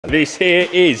This here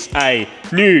is a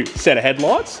new set of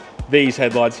headlights. These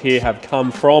headlights here have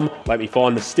come from, let me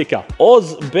find the sticker,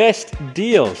 Oz Best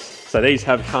Deals. So these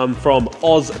have come from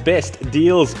Oz Best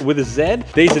Deals with a Z.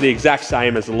 These are the exact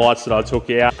same as the lights that I took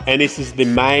out. And this is the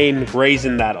main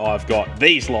reason that I've got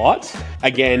these lights.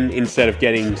 Again, instead of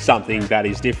getting something that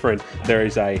is different, there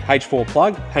is a H4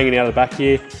 plug hanging out of the back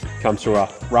here, comes through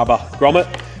a rubber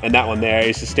grommet. And that one there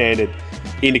is the standard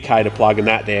indicator plug, and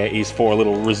that there is for a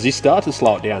little resistor to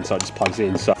slow it down, so it just plugs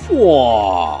in. So,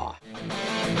 whoa.